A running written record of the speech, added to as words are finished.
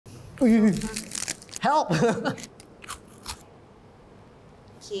Help! Okay.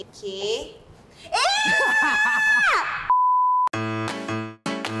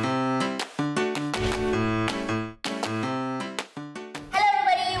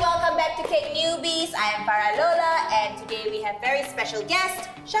 To Kek Newbies, I am Farah Lola, and today we have very special guest,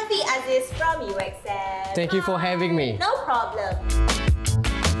 Shafie Aziz from UXM. Thank you for having me. No problem.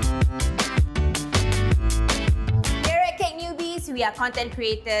 Here at Kek Newbies, we are content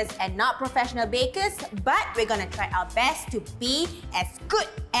creators and not professional bakers, but we're gonna try our best to be as good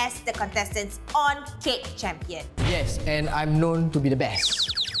as the contestants on Kek Champion. Yes, and I'm known to be the best.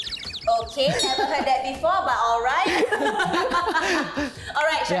 Okay, never heard that before, but alright.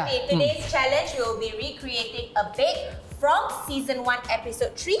 Alright, Shafie, today's challenge, we will be recreating a bake from Season 1,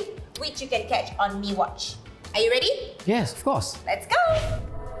 Episode 3, which you can catch on MeWatch. Are you ready? Yes, of course. Let's go!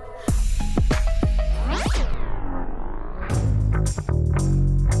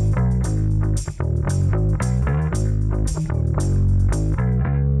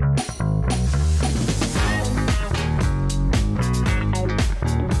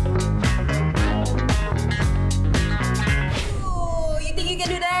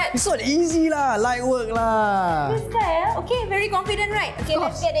 It's not easy lah, light work lah. This guy, okay, very confident, right? Okay,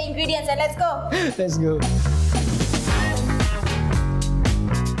 let's get the ingredients and let's go. Let's go.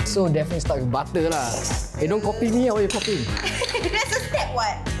 So definitely start with butter lah. Hey, don't copy me, what are you copying? That's a step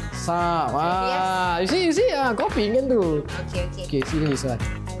one. Sap. You see, copying kan tu. Okay. Okay, see this one.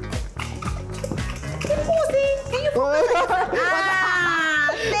 Can you focus? Say people,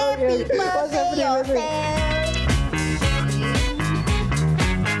 say yourself.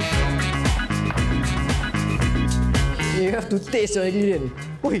 You have to taste your ingredient.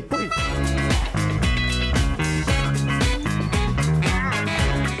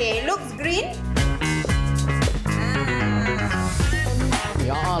 Okay, looks green.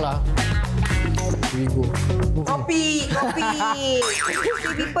 Ya lah. Here we go. Copy. See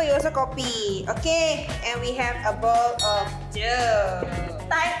people, you also copy. Okay, and we have a bowl of dough.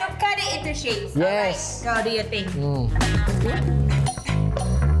 Time to cut it into shapes. Yes. Alright, go do your thing.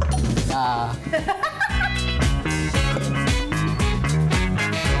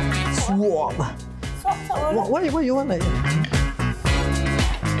 Swap. What you want like?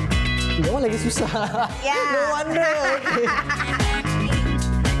 You want lagi susah. Yeah. No wonder. Okay.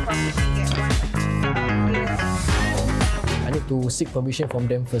 I need to seek permission from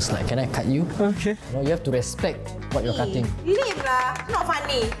them first. Like, can I cut you? Okay. You have to respect what you're cutting. Leave lah. Not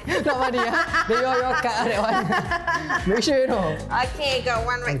funny. Not funny, huh? Then you cut that one. Make sure you know. Okay, got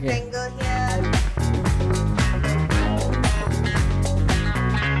one rectangle here.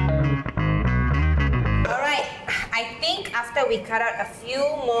 After we cut out a few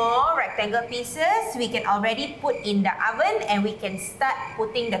more rectangle pieces, we can already put in the oven and we can start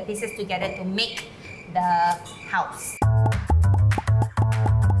putting the pieces together to make the house.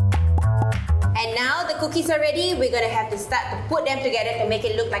 And now the cookies are ready, we're going to have to start to put them together to make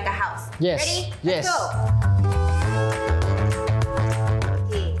it look like a house. Yes. Ready? Yes. Let's go.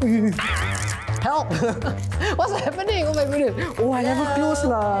 Okay. Help! What's happening? Oh my goodness. Oh, I never close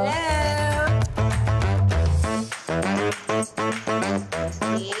lah.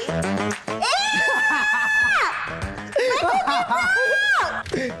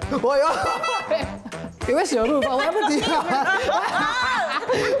 Where's your room? What happened to yours? What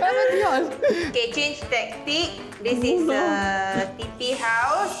happened to yours? Okay, change tactic. This is a TP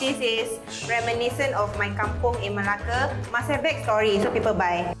house. This is reminiscent of my kampung in Malacca. Must have backstory so people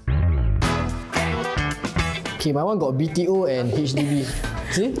buy. Okay, my one got BTO and HDB.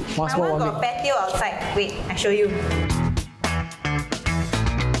 See? My one got patio outside. Wait, I show you.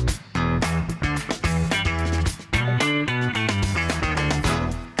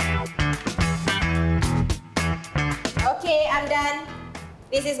 Okay, I'm done.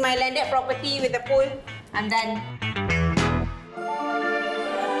 This is my landed property with the pool. I'm done.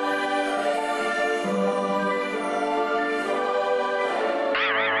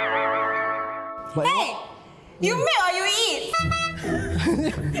 But hey! You make or you eat?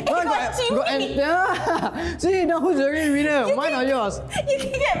 See, now who's the real winner? Mine or yours? You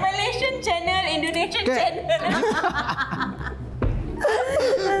can get Malaysian channel, Indonesian channel.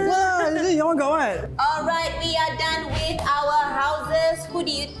 You all got what? Alright, we are done with our houses. Who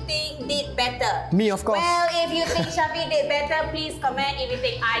do you think did better? Me, of course. Well, if you think Shafie did better, please comment. If you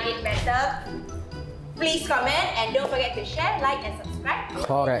think I did better, please comment. And don't forget to share, like and subscribe to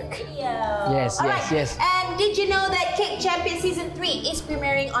Correct. this video. Yes. And did you know that Kek Champion Season 3 is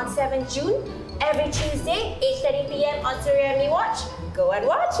premiering on 7th June? Every Tuesday, 8:30 PM on Surya MeWatch. Go and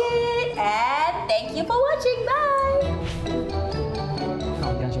watch it. And thank you for watching. Bye.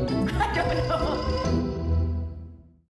 I don't know.